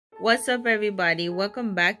What's up, everybody?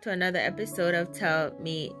 Welcome back to another episode of Tell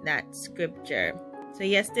Me That Scripture. So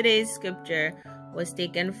yesterday's scripture was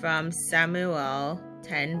taken from Samuel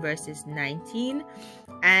 10 verses 19,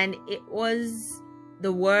 and it was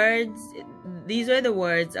these were the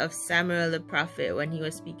words of Samuel the prophet when he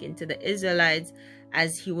was speaking to the Israelites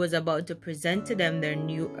as he was about to present to them their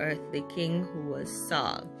new earthly king, who was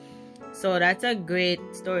Saul. So that's a great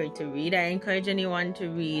story to read. I encourage anyone to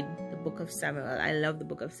read the book of Samuel. I love the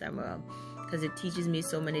book of Samuel because it teaches me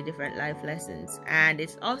so many different life lessons. And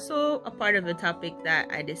it's also a part of the topic that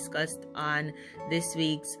I discussed on this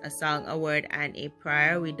week's A Song, a Word, and a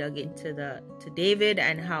Prayer. We dug into to David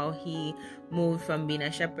and how he moved from being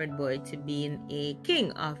a shepherd boy to being a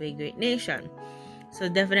king of a great nation. So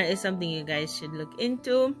definitely something you guys should look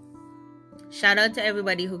into. Shout out to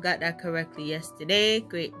everybody who got that correctly yesterday.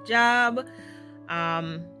 Great job.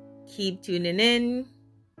 Keep tuning in,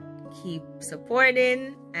 keep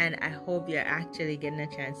supporting, and I hope you're actually getting a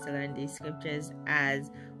chance to learn these scriptures as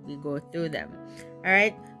we go through them. All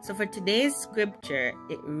right, so for today's scripture,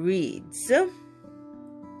 it reads,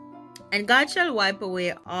 "And God shall wipe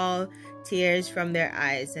away all tears from their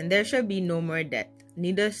eyes, and there shall be no more death,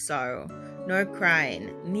 neither sorrow, nor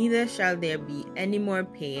crying, neither shall there be any more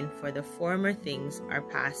pain, for the former things are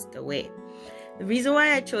passed away." The reason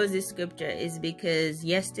why I chose this scripture is because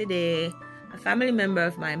yesterday a family member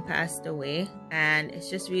of mine passed away, and it's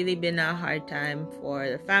just really been a hard time for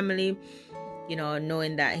the family,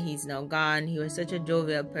 knowing that he's now gone. He was such a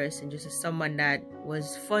jovial person, just someone that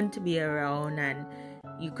was fun to be around, and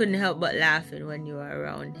you couldn't help but laughing when you were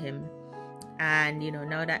around him. And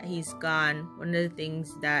now that he's gone, one of the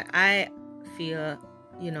things that I feel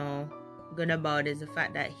good about is the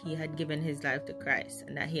fact that he had given his life to Christ,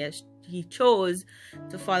 and that he chose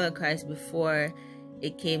to follow Christ before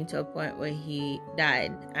it came to a point where he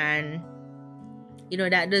died. And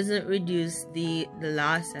that doesn't reduce the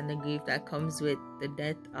loss and the grief that comes with the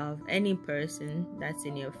death of any person that's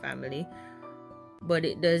in your family, but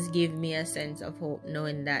it does give me a sense of hope,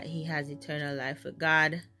 knowing that he has eternal life with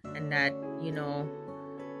God, and that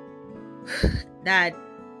that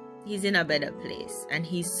he's in a better place, and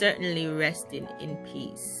he's certainly resting in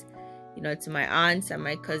peace. To my aunts and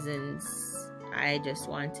my cousins, I just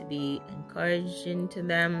want to be encouraging to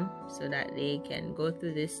them so that they can go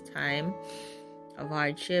through this time of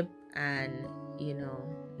hardship, and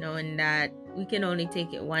knowing that we can only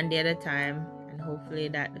take it one day at a time, and hopefully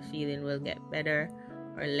that the feeling will get better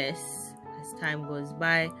or less as time goes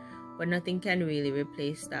by. But nothing can really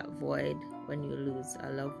replace that void when you lose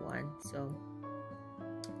a loved one. So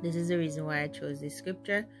this is the reason why I chose this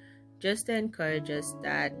scripture, just to encourage us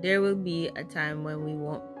that there will be a time when we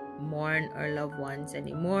won't mourn our loved ones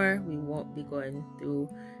anymore. We won't be going through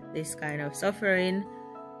this kind of suffering,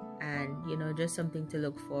 and just something to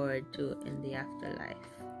look forward to in the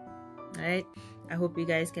afterlife. All right, I hope you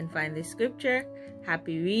guys can find this scripture.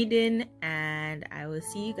 Happy reading, and I will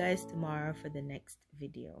see you guys tomorrow for the next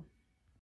video.